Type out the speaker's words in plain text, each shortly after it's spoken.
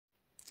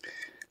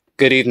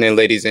Good evening,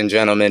 ladies and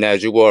gentlemen.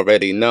 As you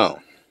already know,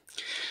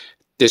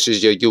 this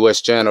is your US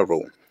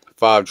General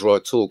 5-drawer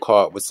tool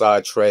cart with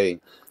side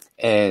tray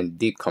and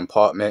deep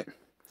compartment.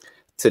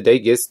 Today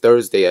is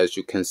Thursday, as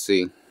you can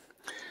see.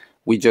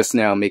 We just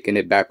now making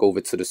it back over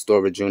to the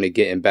storage unit,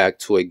 getting back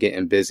to it,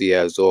 getting busy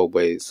as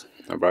always.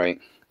 All right.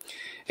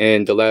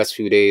 And the last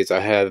few days I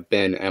have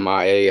been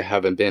MIA,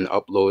 haven't been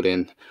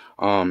uploading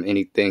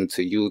anything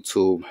to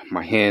YouTube.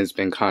 My hands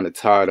been kind of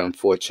tired,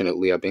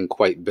 unfortunately. I've been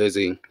quite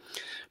busy,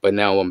 but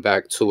now I'm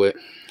back to it.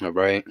 All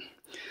right.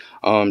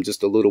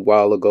 Just a little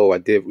while ago, I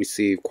did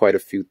receive quite a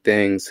few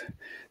things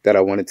that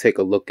I want to take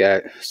a look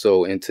at.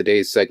 So in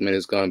today's segment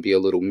is going to be a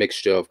little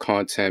mixture of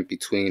content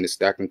between the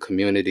stacking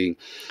community,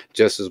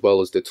 just as well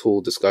as the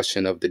tool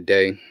discussion of the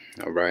day.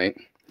 All right.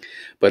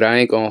 But I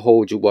ain't going to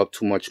hold you up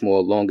too much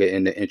more longer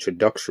in the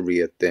introductory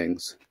of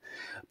things.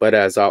 But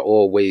as I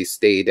always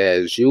state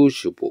as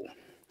usual,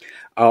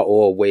 I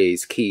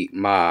always keep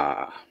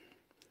my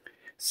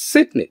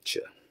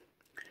signature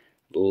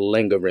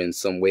lingering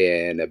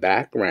somewhere in the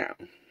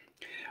background.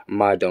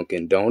 My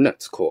Dunkin'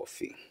 Donuts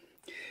coffee.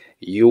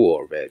 You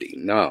already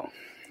know.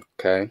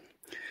 Okay.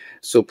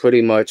 So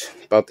pretty much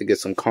about to get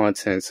some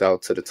contents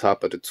out to the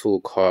top of the tool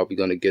cart. We're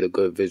going to get a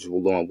good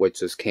visual on what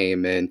just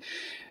came in.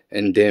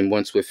 And then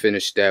once we're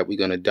finished that, we're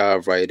going to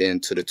dive right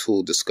into the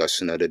tool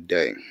discussion of the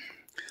day.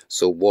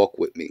 So walk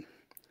with me.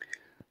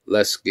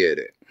 Let's get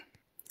it.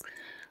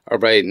 All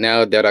right,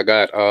 now that I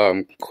got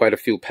quite a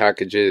few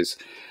packages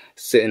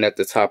sitting at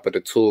the top of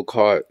the tool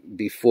cart,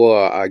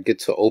 before I get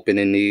to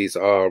opening these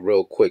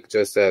real quick,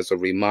 just as a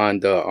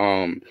reminder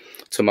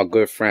to my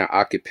good friend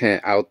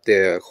Occupant out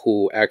there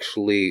who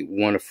actually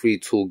won a free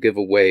tool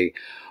giveaway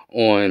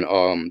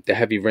on the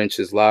Heavy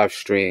Wrenches live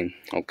stream.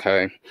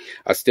 Okay,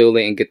 I still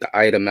didn't get the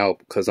item out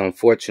because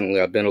unfortunately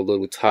I've been a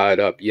little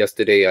tied up.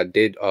 Yesterday I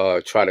did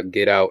try to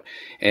get out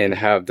and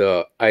have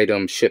the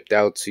item shipped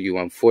out to you.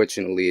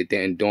 Unfortunately, it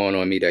didn't dawn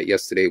on me that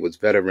yesterday was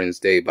Veterans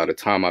Day by the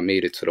time I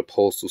made it to the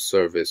postal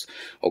service.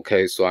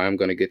 Okay, so I am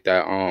going to get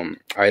that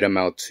item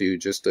out to you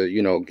just to,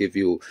 you know, give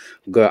you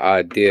a good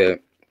idea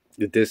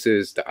that this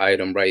is the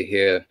item right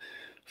here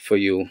for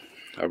you.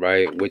 All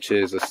right, which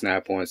is a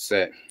snap-on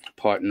set.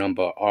 Part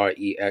number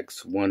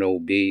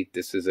REX10B.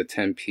 This is a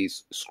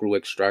 10-piece screw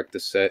extractor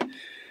set.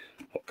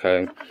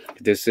 Okay,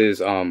 this is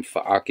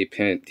for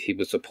Occupant. He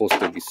was supposed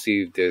to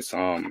receive this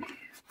you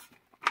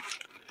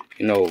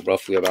know,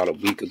 roughly about a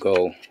week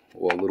ago,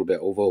 or a little bit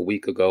over a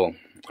week ago.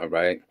 All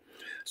right,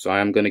 so I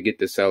am gonna get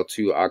this out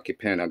to you,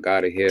 Occupant. I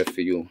got it here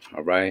for you.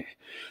 All right,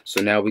 so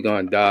now we're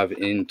gonna dive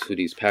into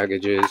these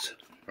packages.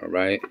 All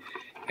right,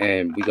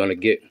 and we're gonna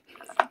get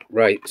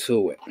right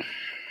to it.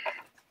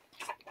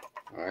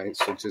 All right,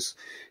 so just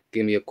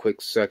give me a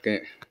quick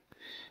second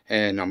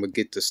and I'm gonna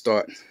get to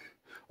start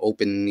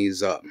opening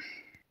these up.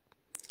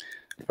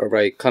 All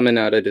right, coming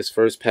out of this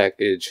first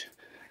package,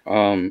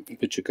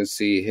 what you can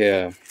see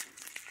here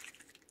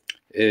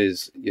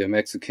is your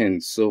Mexican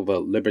silver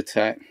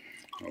Libertad.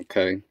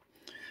 Okay,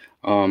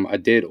 I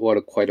did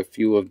order quite a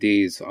few of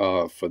these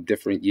for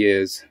different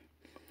years.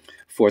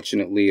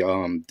 Fortunately,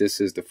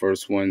 this is the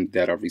first one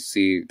that I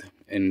received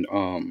in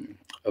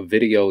a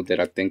video that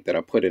I think that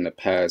I put in the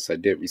past. I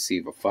did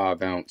receive a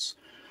 5-ounce,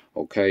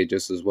 okay,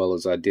 just as well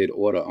as I did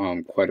order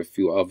quite a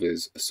few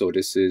others. So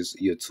this is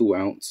your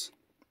 2-ounce.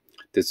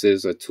 This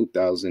is a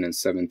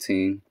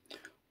 2017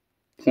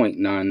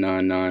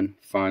 .999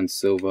 fine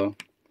silver.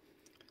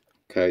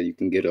 Okay, you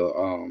can get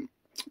a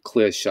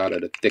clear shot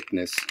of the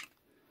thickness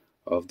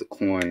of the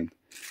coin.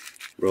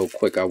 Real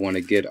quick, I want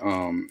to get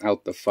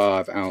out the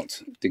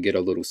 5-ounce to get a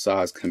little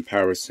size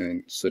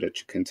comparison so that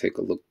you can take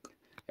a look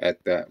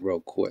at that real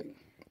quick.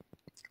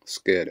 Let's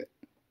get it.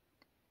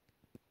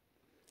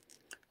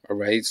 All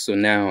right, so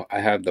now I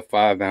have the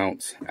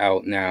 5-ounce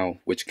out now,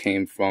 which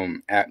came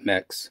from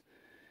Atmex,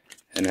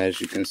 and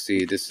as you can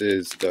see, this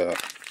is the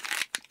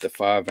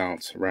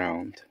 5-ounce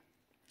round.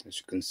 As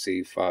you can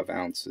see, 5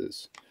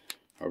 ounces.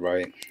 All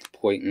right,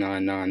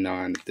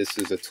 .999. This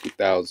is a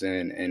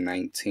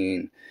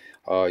 2019.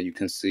 You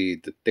can see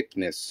the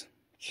thickness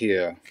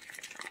here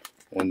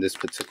on this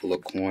particular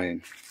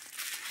coin.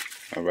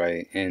 All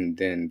right, and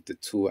then the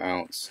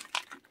 2-ounce,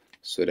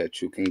 so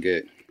that you can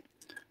get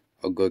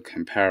a good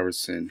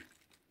comparison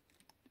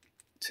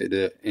to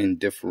the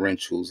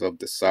differentials of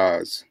the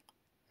size.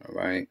 All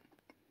right,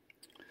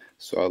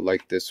 so I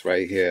like this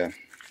right here.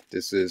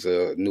 This is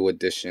a new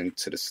addition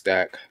to the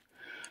stack.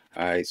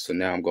 All right, so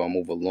now I'm going to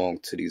move along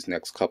to these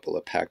next couple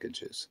of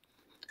packages.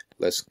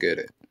 Let's get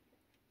it.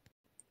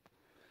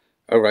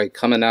 All right,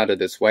 coming out of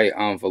this white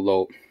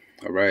envelope,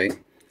 all right,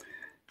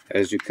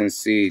 as you can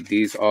see,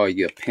 these are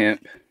your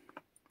Pimp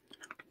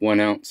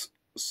 1-ounce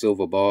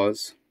silver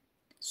bars,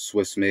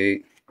 Swiss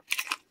made.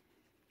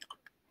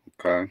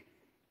 Okay,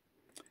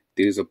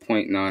 these are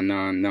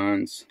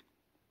 .999s.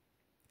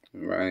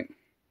 All right.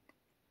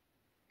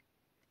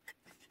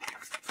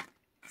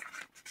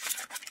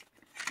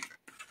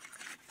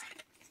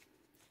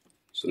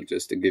 So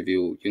just to give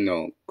you, you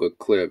know, good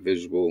clear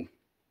visual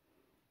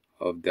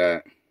of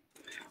that.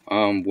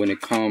 When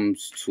it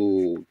comes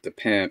to the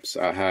pamps,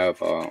 I have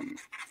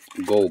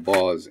gold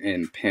bars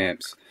and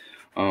pamps.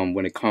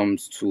 When it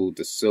comes to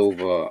the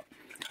silver,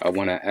 I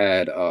want to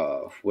add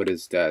what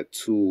is that,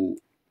 two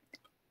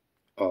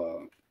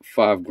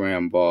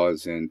 5-gram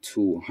bars and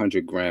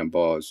 200-gram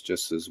bars,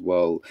 just as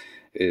well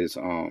as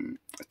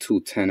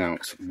two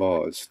 10-ounce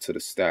bars to the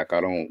stack.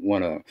 I don't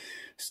want to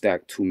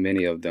stack too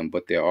many of them,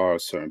 but there are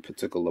certain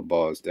particular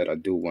bars that I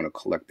do want to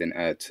collect and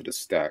add to the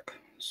stack.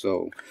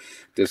 So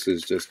this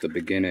is just the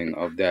beginning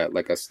of that.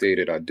 Like I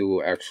stated, I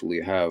do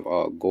actually have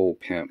gold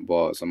pamp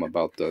bars. I'm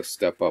about to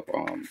step up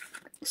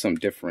some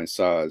different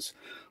size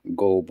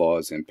gold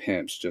bars and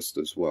pamps just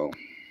as well.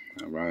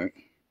 All right.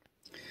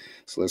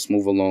 So let's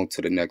move along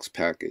to the next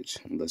package.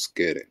 Let's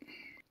get it.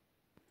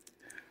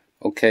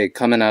 Okay,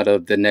 coming out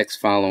of the next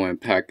following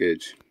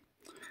package,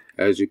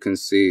 as you can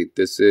see,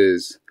 this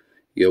is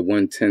your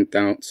 1/10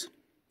 ounce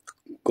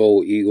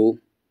gold eagle.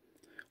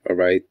 All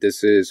right,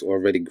 this is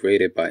already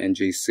graded by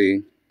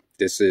NGC.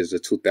 This is a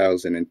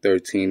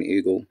 2013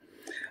 eagle.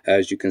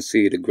 As you can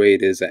see, the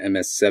grade is a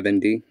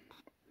MS70.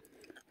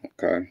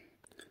 Okay,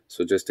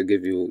 so just to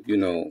give you,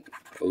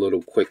 a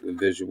little quick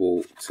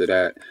visual to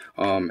that,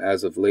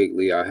 as of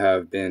lately, I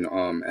have been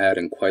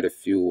adding quite a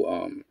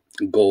few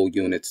gold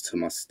units to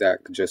my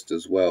stack just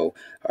as well.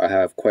 I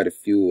have quite a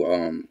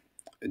few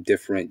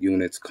different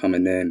units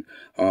coming in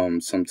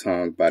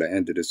sometimes by the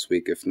end of this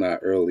week, if not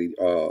early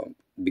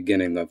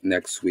beginning of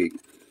next week,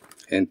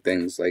 and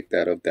things like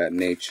that of that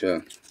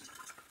nature.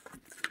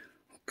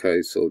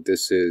 Okay, so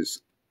this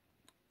is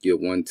your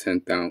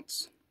 1/10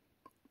 ounce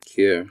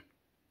here.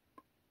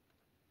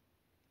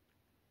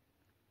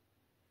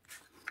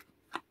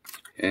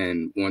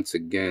 And once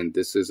again,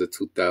 this is a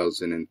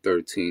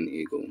 2013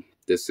 eagle.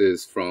 This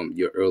is from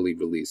your early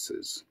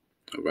releases,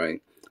 all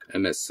right?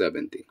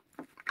 MS70.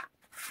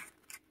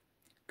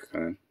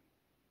 Okay.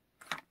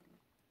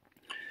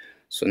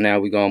 So now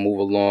we're going to move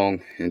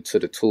along into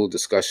the tool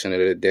discussion of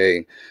the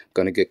day.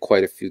 Going to get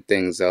quite a few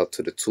things out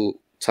to the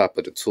top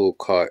of the tool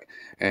cart,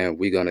 and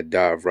we're going to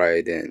dive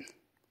right in.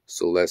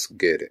 So let's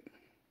get it.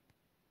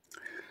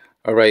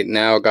 All right,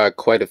 now I got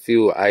quite a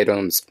few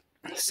items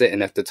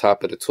sitting at the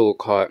top of the tool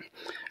cart.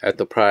 At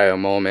the prior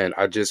moment,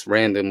 I just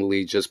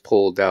randomly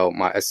pulled out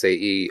my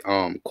SAE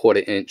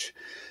 1/4 inch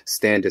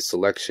standard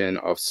selection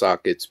of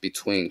sockets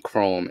between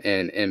chrome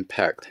and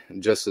impact,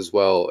 just as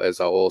well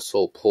as I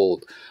also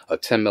pulled a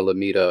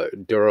 10mm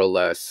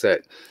Duralast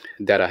set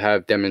that I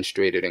have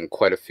demonstrated in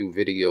quite a few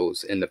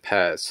videos in the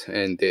past,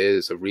 and there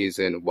is a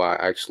reason why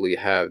I actually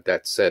have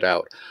that set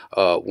out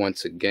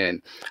once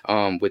again.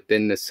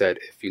 Within the set,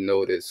 if you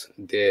notice,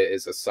 there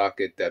is a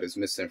socket that is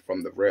missing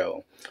from the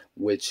rail,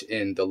 which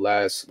in the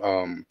last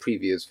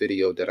previous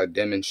video that I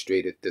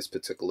demonstrated this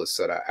particular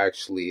set, I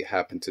actually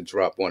happened to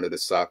drop one of the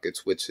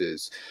sockets, which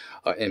is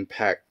an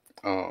impact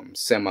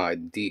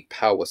semi-deep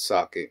power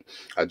socket.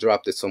 I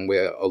dropped it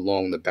somewhere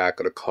along the back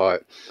of the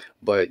cart,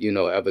 but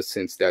ever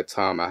since that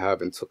time I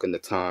haven't taken the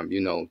time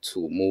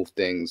to move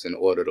things in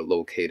order to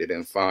locate it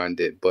and find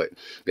it. But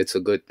it's a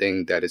good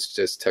thing that it's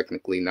just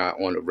technically not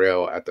on the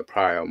rail at the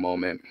prior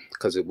moment,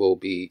 because it will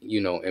be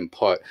in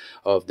part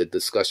of the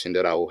discussion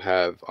that I will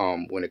have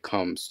when it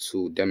comes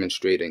to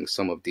demonstrating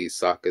some of these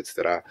sockets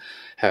that I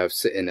have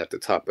sitting at the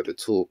top of the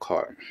tool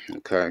cart.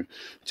 Okay,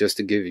 just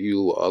to give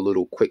you a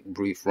little quick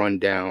brief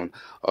rundown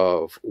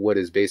of what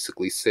is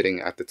basically sitting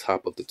at the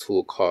top of the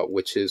tool cart,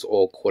 which is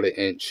all 1/4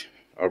 inch.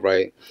 All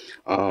right,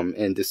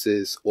 and this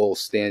is all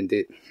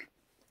standard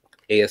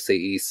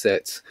ASAE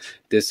sets.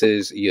 This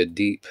is your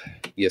deep,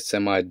 your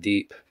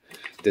semi-deep.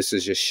 This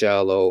is your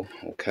shallow.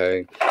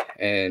 Okay,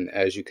 and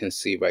as you can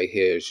see right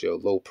here is your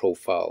low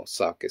profile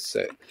socket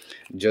set,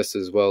 just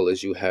as well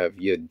as you have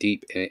your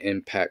deep in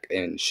impact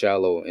and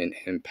shallow in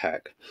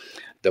impact.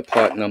 The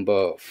part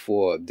number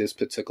for this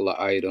particular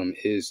item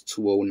is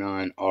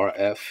 209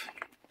 RF.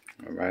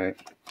 All right,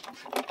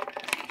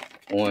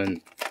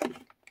 on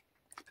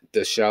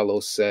the shallow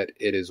set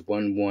it is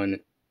 110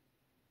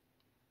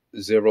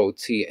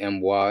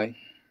 TMY.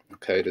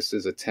 Okay, this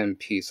is a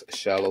 10-piece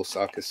shallow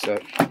socket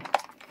set.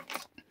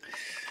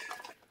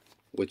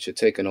 What you're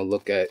taking a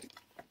look at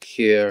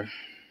here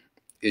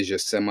is your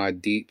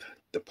semi-deep.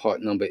 The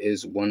part number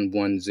is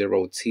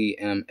 110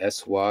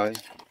 TMSY.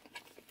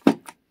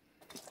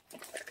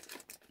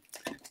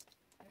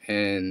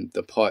 And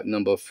the part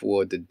number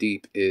for the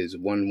deep is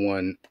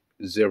 110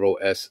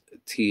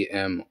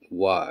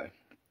 STMY.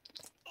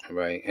 All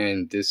right,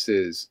 and this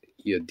is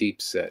your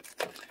deep set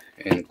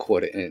in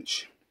 1/4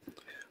 inch.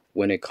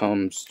 When it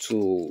comes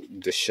to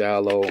the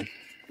shallow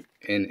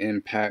in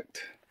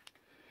impact,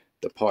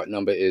 the part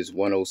number is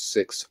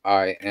 106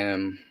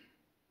 IM/TM,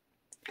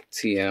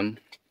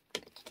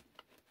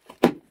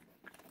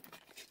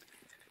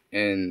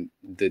 and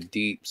the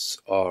deeps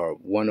are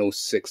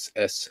 106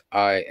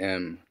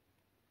 SIM/TM.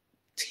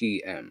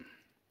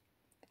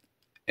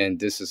 And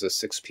this is a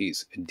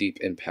 6-piece deep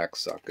impact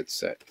socket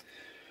set.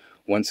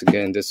 Once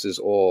again, this is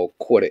all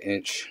 1/4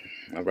 inch.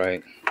 All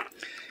right,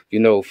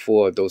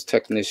 for those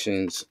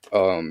technicians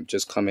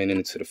just coming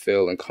into the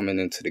field and coming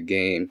into the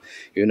game,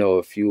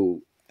 if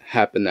you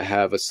happen to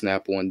have a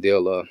snap-on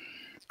dealer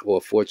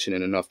or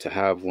fortunate enough to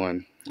have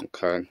one,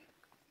 okay,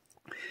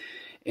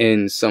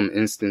 in some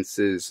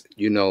instances,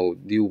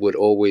 you would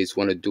always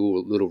want to do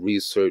a little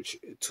research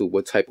to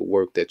what type of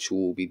work that you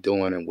will be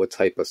doing and what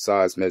type of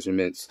size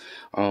measurements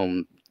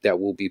that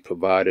will be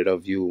provided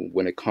of you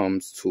when it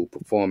comes to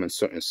performing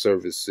certain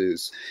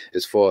services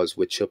as far as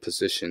what your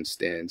position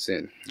stands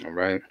in. All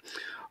right.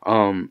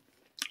 Um,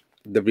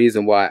 the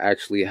reason why I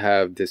actually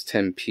have this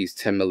 10-piece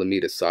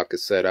 10mm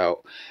socket set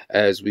out,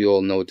 as we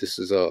all know, this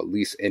is a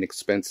least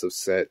inexpensive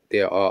set.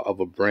 There are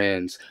other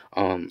brands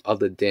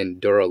other than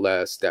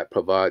Duralast that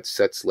provide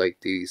sets like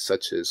these,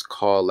 such as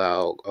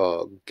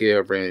Carlisle,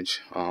 Gear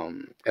Wrench,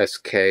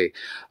 SK.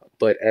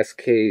 But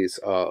SK's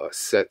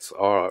sets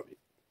are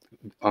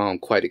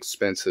quite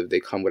expensive.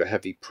 They come with a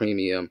heavy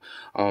premium,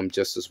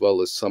 just as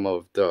well as some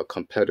of the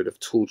competitive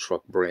tool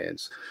truck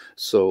brands.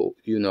 So,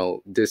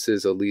 this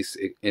is a least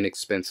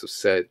inexpensive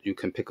set. You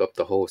can pick up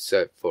the whole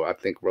set for, I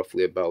think,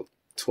 roughly about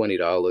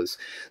 $20,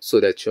 so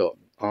that you're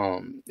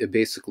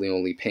basically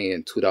only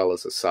paying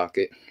 $2 a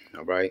socket.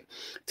 All right,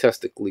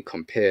 testically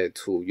compared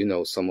to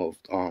some of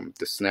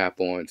the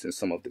snap-ons and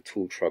some of the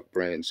tool truck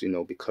brands,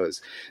 because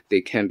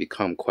they can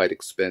become quite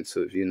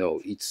expensive.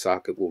 Each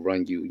socket will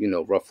run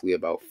you roughly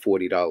about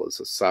 $40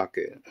 a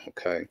socket.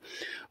 Okay,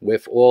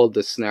 with all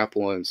the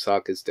snap-on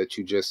sockets that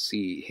you just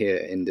see here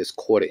in this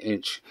 1/4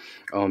 inch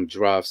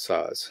drive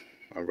size,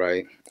 all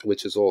right,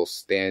 which is all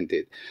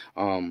standard.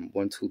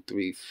 1, 2,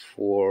 3,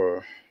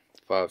 4,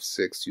 5,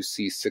 6. You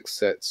see 6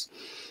 sets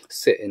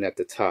sitting at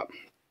the top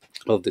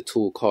of the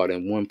tool cart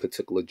in one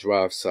particular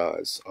drive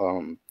size.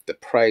 The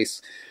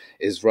price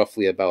is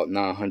roughly about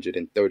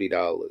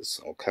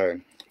 $930,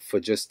 okay, for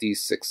just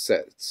these 6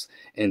 sets,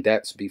 and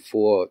that's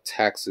before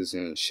taxes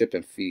and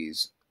shipping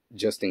fees.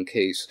 Just in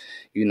case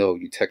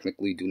you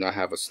technically do not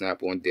have a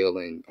snap-on deal,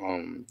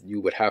 and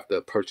you would have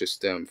to purchase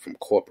them from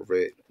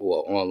corporate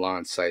or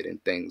online site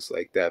and things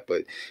like that.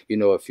 But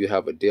if you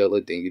have a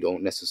dealer, then you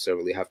don't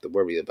necessarily have to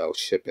worry about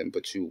shipping,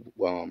 but you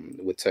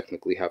would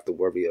technically have to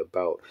worry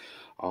about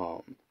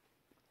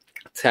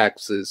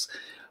taxes.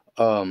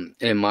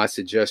 And my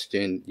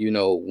suggestion,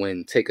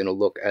 when taking a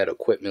look at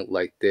equipment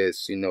like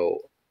this,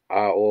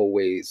 I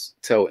always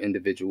tell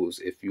individuals,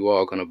 if you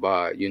are going to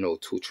buy,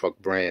 tool truck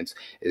brands,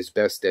 it's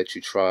best that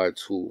you try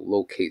to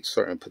locate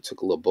certain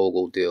particular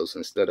BOGO deals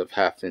instead of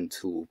having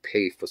to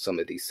pay for some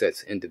of these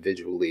sets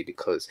individually,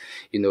 because,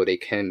 they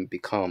can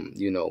become,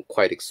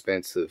 quite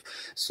expensive.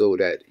 So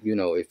that,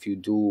 if you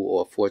do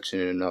are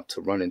fortunate enough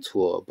to run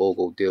into a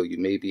BOGO deal, you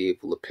may be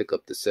able to pick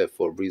up the set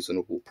for a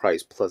reasonable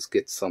price, plus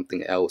get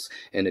something else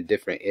in a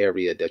different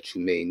area that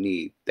you may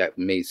need that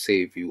may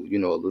save you,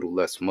 a little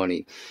less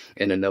money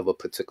in another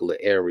particular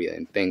area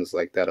and things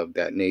like that of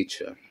that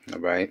nature. All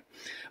right.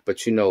 But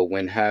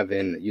when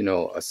having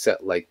a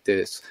set like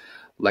this,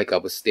 like I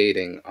was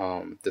stating,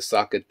 the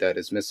socket that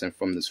is missing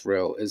from this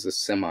rail is a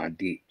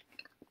semi-deep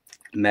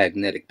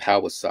magnetic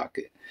power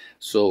socket.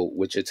 So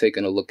what you're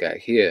taking a look at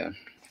here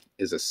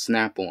is a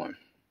snap-on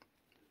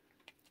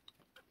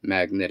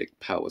magnetic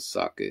power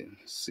socket.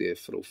 See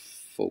if it'll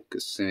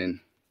focus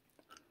in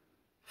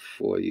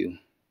for you.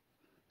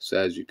 So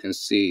as you can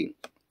see,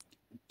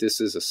 this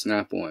is a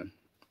snap-on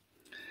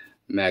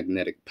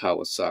magnetic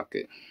power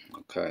socket.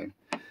 Okay,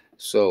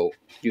 so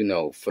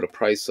for the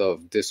price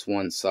of this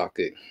one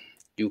socket,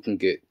 you can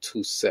get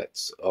 2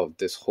 sets of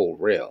this whole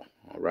rail.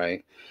 All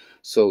right,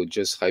 so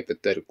just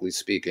hypothetically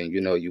speaking,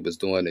 you was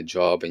doing a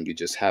job and you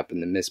just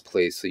happened to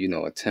misplace a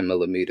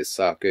 10mm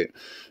socket.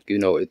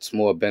 It's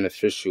more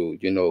beneficial,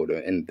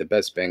 and the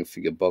best bang for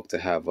your buck to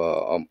have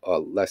a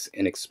less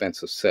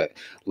inexpensive set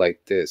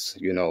like this,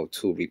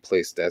 to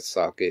replace that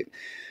socket,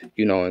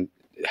 and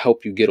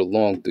help you get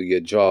along through your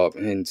job,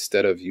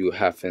 instead of you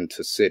having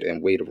to sit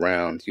and wait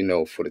around,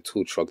 for the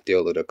tool truck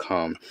dealer to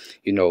come,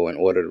 in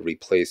order to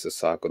replace the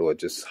socket, or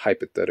just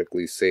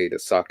hypothetically say the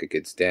socket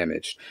gets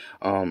damaged.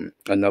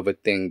 Another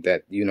thing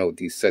that,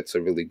 these sets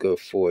are really good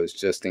for is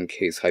just in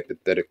case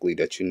hypothetically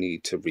that you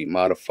need to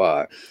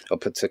remodify a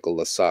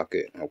particular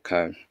socket,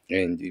 okay,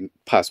 and you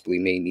possibly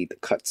may need to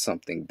cut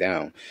something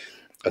down.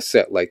 A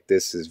set like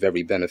this is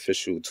very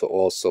beneficial to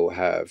also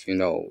have.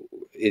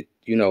 It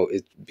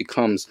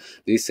becomes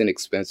decent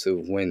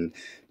expensive when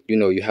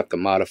you have to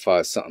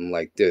modify something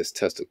like this,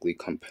 testically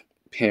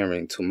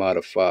comparing to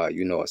modify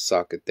a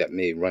socket that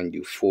may run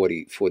you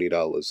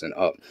 $40 and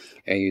up.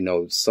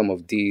 And some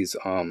of these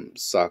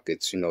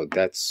sockets,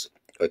 that's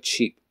a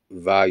cheap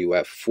value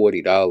at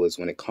 $40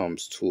 when it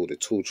comes to the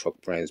tool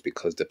truck brands,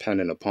 because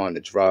depending upon the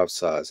drive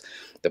size,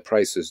 the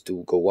prices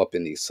do go up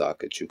in these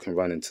sockets. You can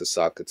run into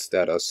sockets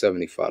that are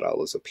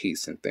 $75 a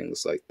piece and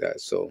things like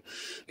that. So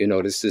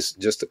this is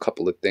just a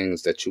couple of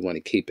things that you want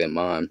to keep in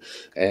mind.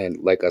 And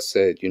like I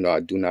said, I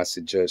do not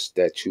suggest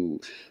that you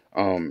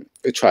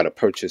try to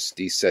purchase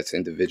these sets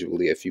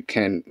individually. If you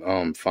can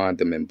find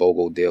them in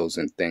BOGO deals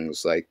and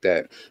things like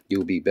that,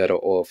 you'll be better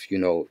off,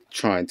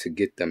 trying to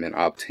get them and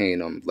obtain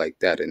them like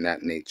that in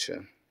that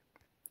nature.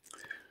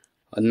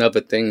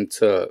 Another thing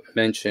to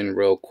mention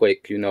real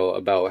quick,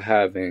 about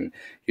having,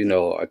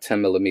 a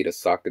 10 millimeter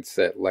socket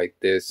set like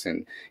this,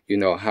 and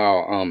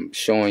how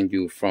showing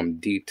you from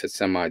deep to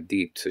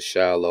semi-deep to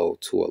shallow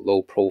to a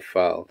low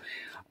profile.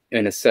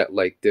 In a set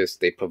like this,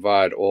 they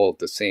provide all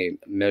the same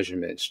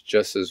measurements,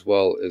 just as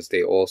well as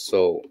they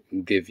also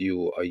give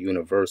you a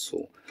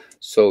universal.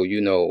 So,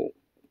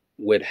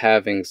 with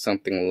having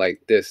something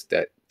like this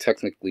that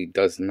technically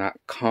does not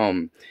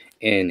come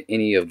in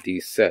any of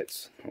these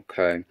sets,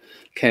 okay,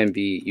 can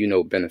be,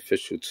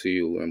 beneficial to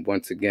you. And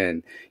once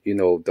again,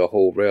 the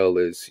whole rail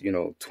is,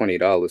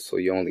 $20, so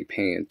you're only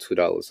paying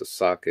 $2 a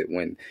socket.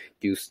 When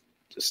you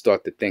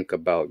start to think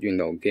about,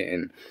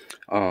 getting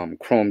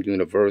chrome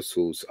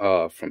universals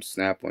from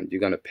Snap-on,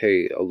 you're gonna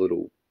pay a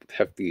little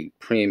hefty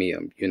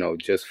premium,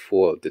 just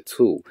for the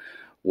two,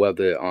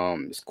 whether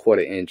it's 1/4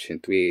 inch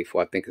and 3/8,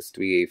 or I think it's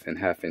 3/8 and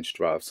 1/2 inch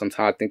drive.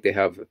 Sometimes I think they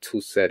have a 2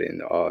 set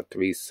and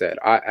 3 set.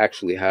 I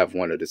actually have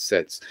one of the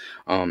sets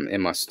in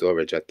my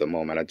storage at the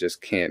moment. I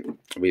just can't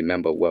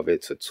remember whether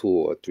it's a 2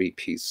 or 3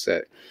 piece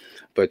set.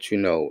 But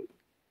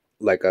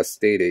like I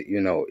stated,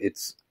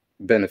 it's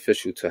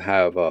beneficial to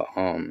have a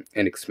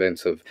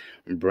inexpensive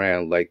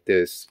brand like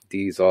this.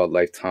 These are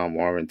lifetime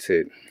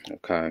warranted,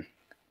 okay,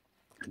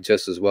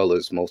 just as well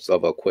as most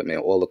other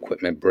equipment. All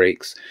equipment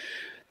breaks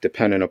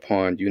depending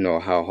upon,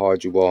 how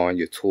hard you are on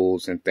your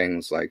tools and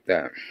things like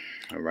that.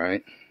 All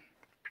right.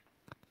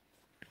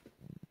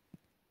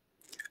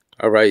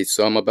 Alright,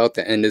 so I'm about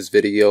to end this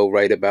video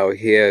right about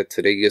here.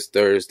 Today is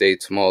Thursday,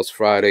 tomorrow's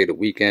Friday, the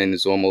weekend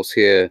is almost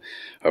here.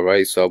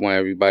 Alright, so I want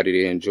everybody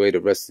to enjoy the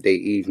rest of their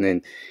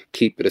evening.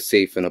 Keep it a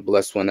safe and a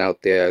blessed one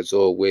out there as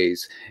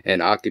always.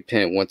 And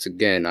Occupant, once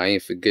again, I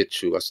ain't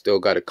forget you. I still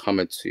got to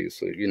comment to you.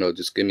 So,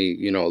 just give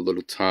me, a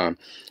little time.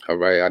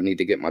 Alright, I need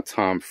to get my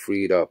time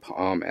freed up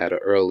at an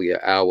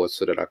earlier hour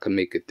so that I can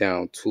make it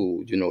down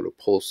to, the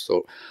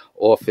postal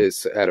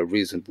office at a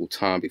reasonable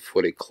time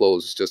before they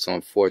close. It's just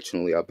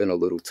unfortunately I've been a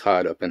little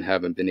tied up and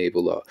haven't been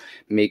able to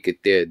make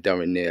it there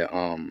during their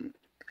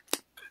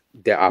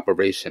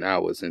operation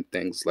hours and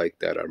things like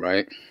that. All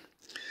right,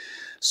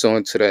 so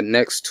into that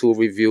next tool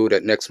review,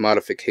 that next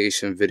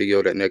modification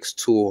video, that next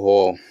tool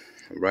haul,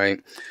 all right,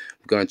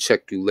 I'm gonna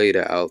check you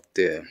later out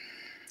there.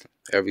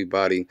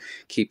 Everybody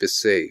keep it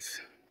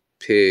safe.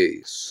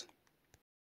 Peace.